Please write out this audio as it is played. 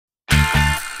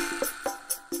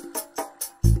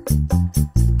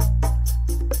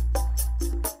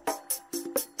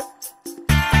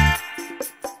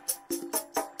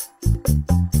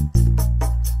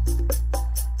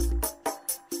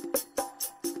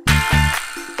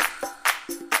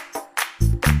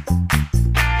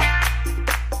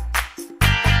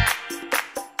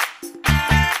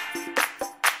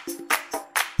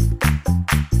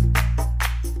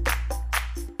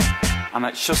I'm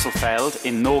at Schusselfeld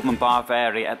in northern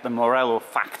Bavaria at the Morelo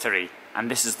factory, and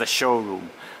this is the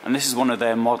showroom, and this is one of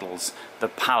their models, the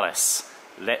Palace.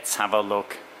 Let's have a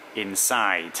look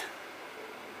inside.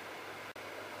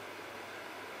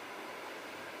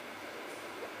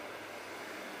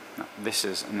 Now, this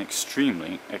is an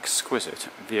extremely exquisite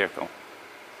vehicle.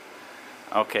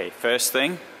 Okay, first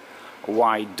thing, a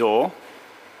wide door.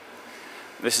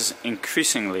 This is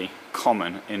increasingly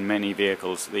common in many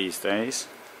vehicles these days.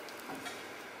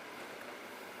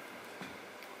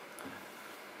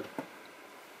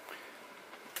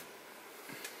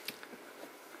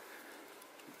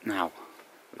 Now,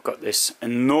 we've got this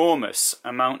enormous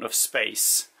amount of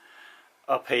space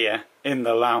up here in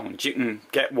the lounge. You can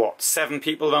get, what, 7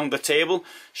 people around the table,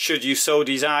 should you so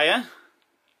desire.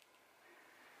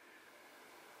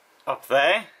 Up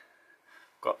there,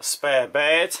 got a spare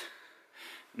bed.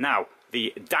 Now,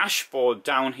 the dashboard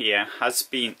down here has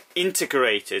been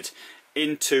integrated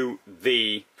into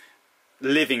the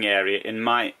living area, in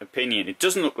my opinion. It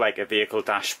doesn't look like a vehicle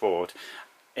dashboard.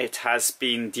 It has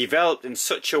been developed in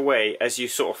such a way as you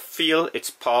sort of feel it's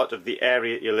part of the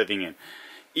area you're living in.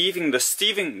 Even the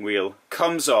steering wheel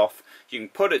comes off, you can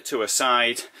put it to a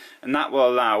side, and that will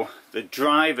allow the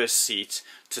driver's seat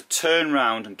to turn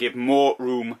round and give more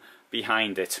room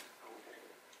behind it.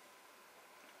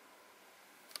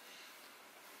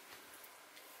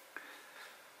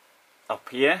 Up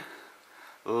here,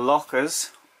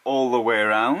 lockers all the way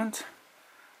around.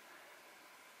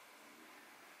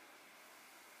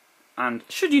 And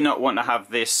should you not want to have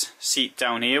this seat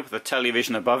down here with a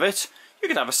television above it, you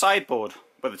could have a sideboard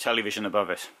with a television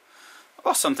above it,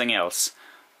 or something else.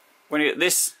 When you're at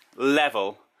this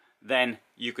level, then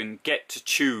you can get to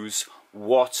choose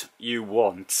what you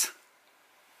want.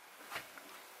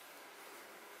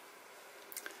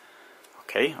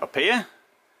 Okay, up here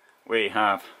we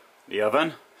have the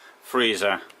oven,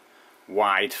 freezer,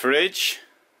 wide fridge.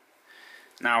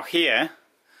 Now here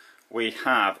we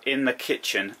have in the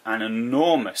kitchen an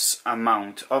enormous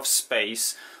amount of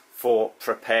space for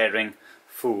preparing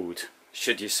food,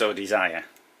 should you so desire.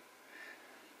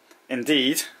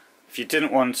 Indeed, if you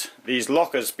didn't want these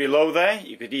lockers below there,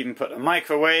 you could even put a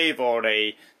microwave or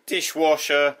a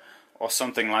dishwasher or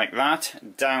something like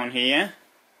that down here.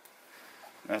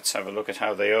 Let's have a look at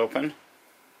how they open.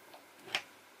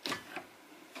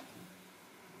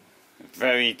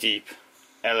 Very deep,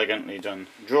 elegantly done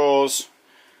drawers,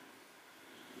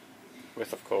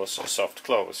 with of course a soft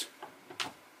close.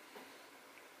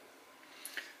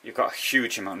 You've got a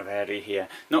huge amount of area here.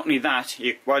 Not only that,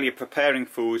 while you're preparing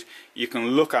food, you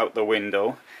can look out the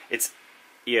window.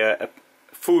 Your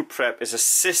food prep is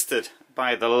assisted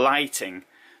by the lighting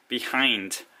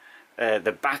behind,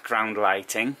 the background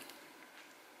lighting.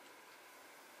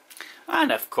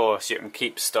 And of course you can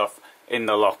keep stuff in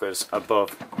the lockers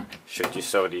above, should you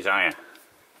so desire.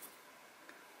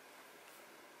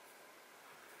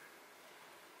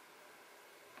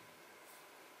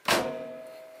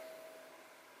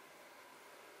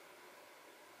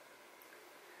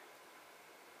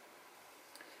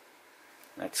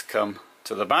 Let's come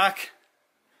to the back.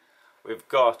 We've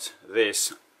got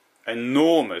this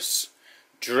enormous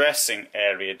dressing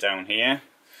area down here.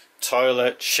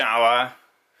 Toilet, shower,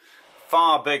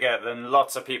 far bigger than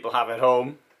lots of people have at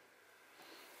home.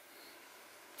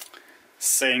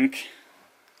 Sink.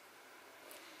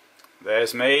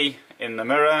 There's me in the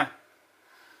mirror.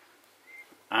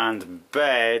 And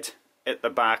bed at the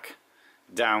back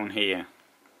down here.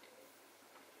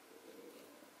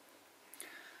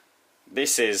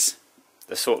 This is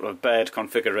the sort of bed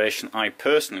configuration I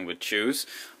personally would choose,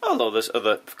 although there's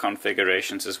other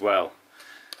configurations as well.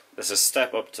 There's a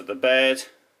step up to the bed,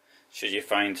 should you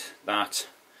find that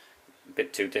a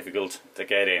bit too difficult to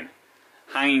get in.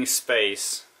 Hanging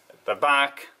space at the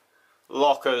back,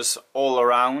 lockers all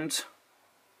around,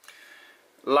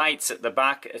 lights at the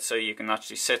back so you can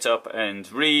actually sit up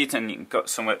and read, and you can got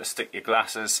somewhere to stick your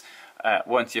glasses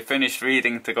once you're finished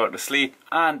reading to go to sleep,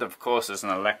 and of course there's an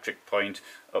electric point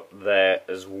up there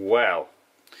as well.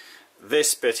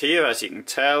 This bit here, as you can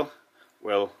tell,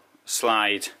 will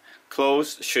slide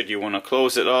closed should you want to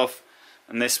close it off,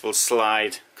 and this will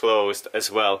slide closed as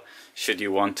well should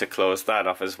you want to close that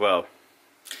off as well.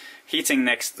 Heating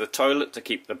next to the toilet to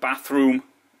keep the bathroom,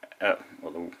 well,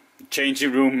 the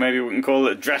changing room, maybe we can call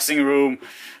it, dressing room,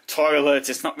 toilet,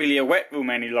 it's not really a wet room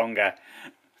any longer,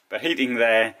 but heating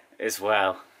there as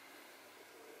well.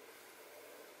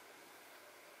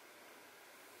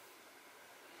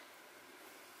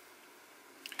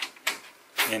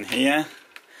 In here,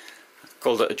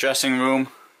 called it a dressing room,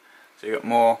 so you got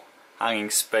more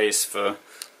hanging space for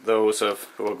those who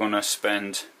are going to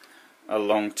spend a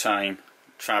long time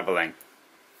travelling.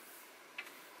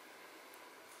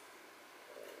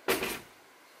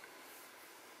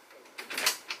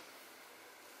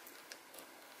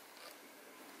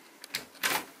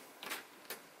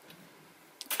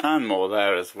 And more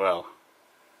there as well.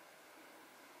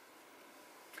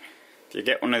 If you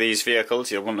get one of these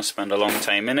vehicles, you'll want to spend a long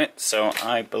time in it, so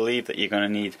I believe that you're going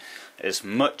to need as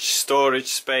much storage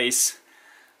space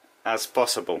as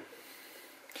possible.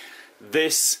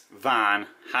 This van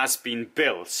has been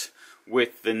built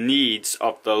with the needs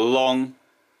of the long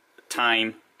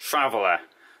time traveller,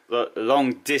 the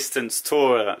long distance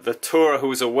tourer, the tourer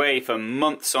who's away for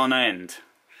months on end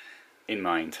in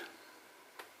mind.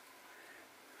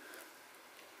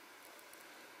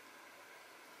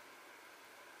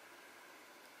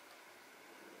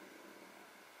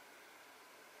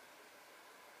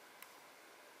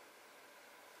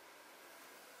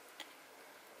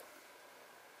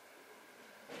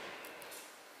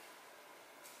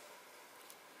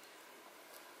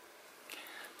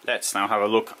 Let's now have a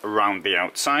look around the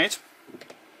outside.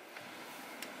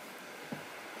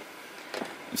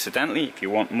 Incidentally, if you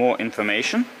want more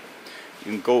information,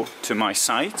 you can go to my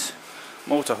site,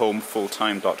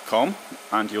 motorhomefulltime.com,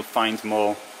 and you'll find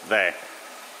more there.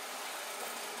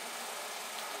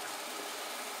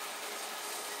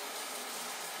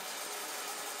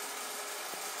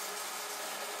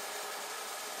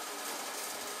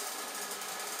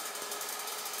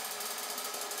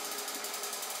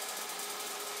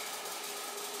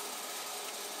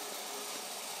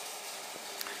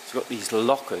 It's got these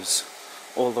lockers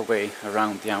all the way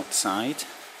around the outside.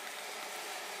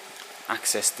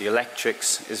 Access the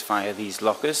electrics is via these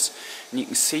lockers, and you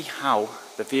can see how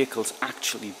the vehicle's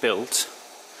actually built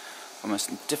from a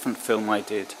different film I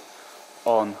did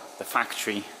on the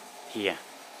factory here.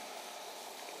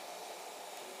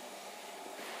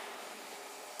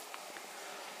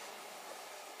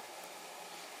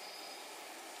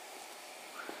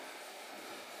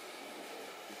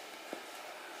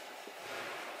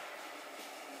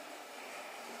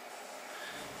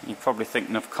 You're probably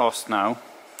thinking of cost now.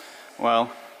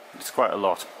 Well, it's quite a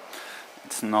lot.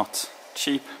 It's not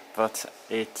cheap, but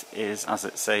it is, as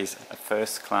it says, a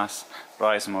first class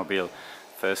Reisemobile,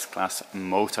 first class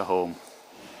motorhome.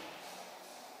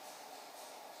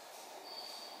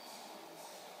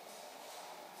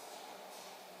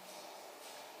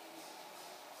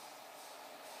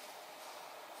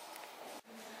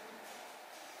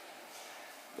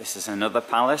 This is another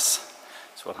Palace,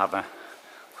 so we'll have a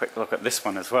quick look at this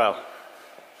one as well.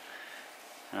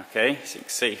 Okay, so you can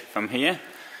see from here,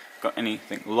 got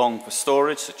anything long for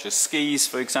storage, such as skis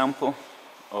for example,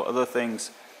 or other things,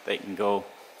 they can go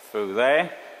through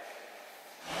there.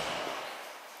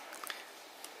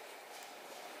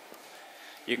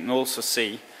 You can also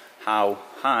see how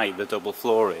high the double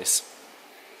floor is.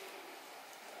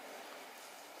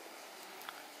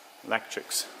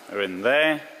 Electrics are in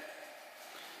there.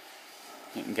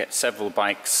 You can get several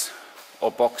bikes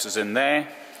or boxes in there.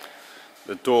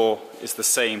 The door is the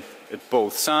same at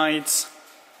both sides.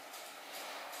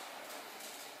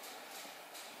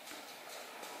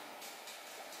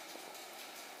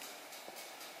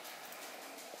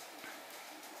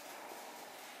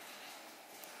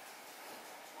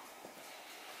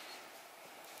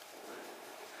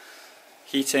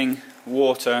 Heating,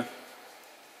 water.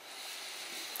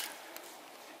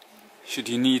 Should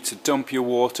you need to dump your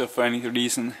water for any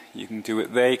reason, you can do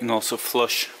it there. You can also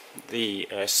flush the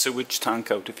sewage tank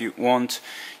out if you want.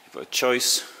 You've got a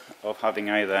choice of having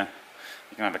either,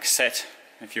 you can have a cassette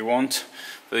if you want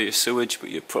for your sewage, but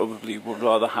you probably would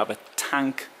rather have a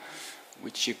tank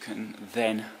which you can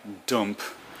then dump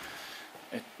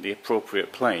at the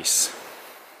appropriate place,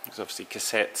 because obviously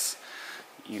cassettes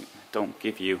don't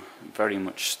give you very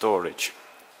much storage.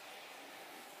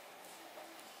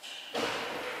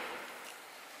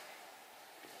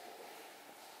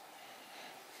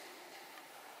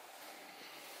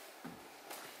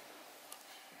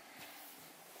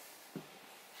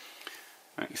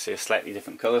 You can see a slightly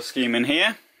different colour scheme in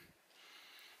here,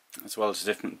 as well as a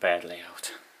different bed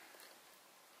layout.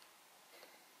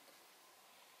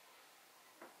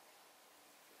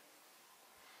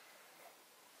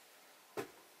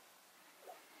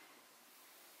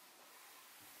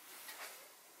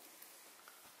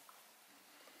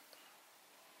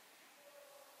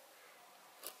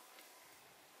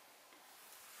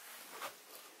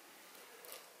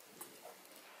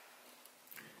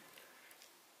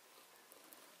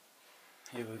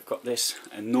 Here we've got this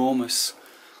enormous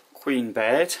queen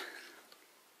bed.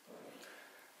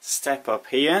 Step up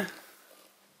here,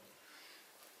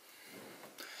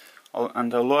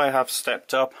 and although I have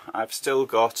stepped up, I've still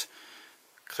got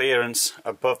clearance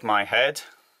above my head.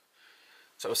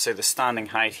 So I would say the standing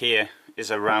height here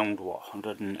is around what,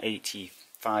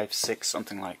 185, 6,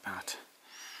 something like that.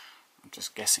 I'm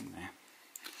just guessing there.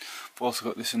 I've also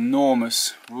got this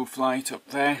enormous roof light up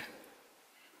there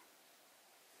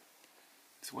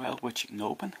as well, which you can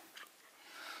open,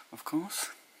 of course.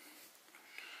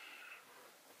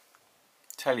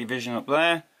 Television up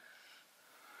there.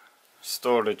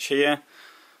 Storage here,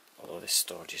 although this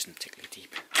storage isn't particularly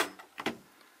deep.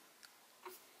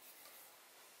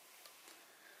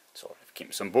 So if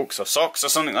keep some books or socks or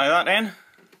something like that in.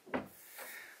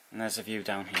 And there's a view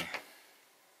down here.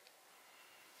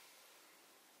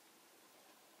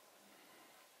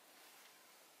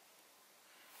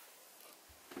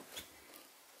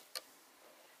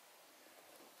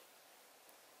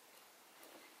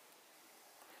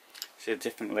 See a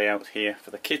different layout here for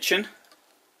the kitchen.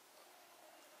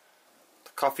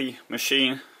 The coffee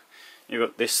machine. You've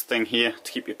got this thing here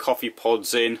to keep your coffee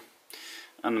pods in,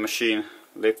 and the machine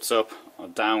lifts up or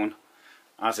down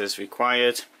as is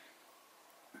required.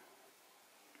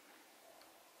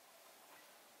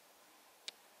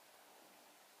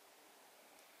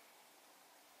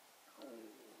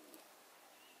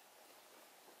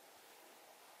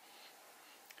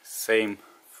 Same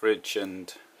fridge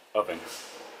and oven.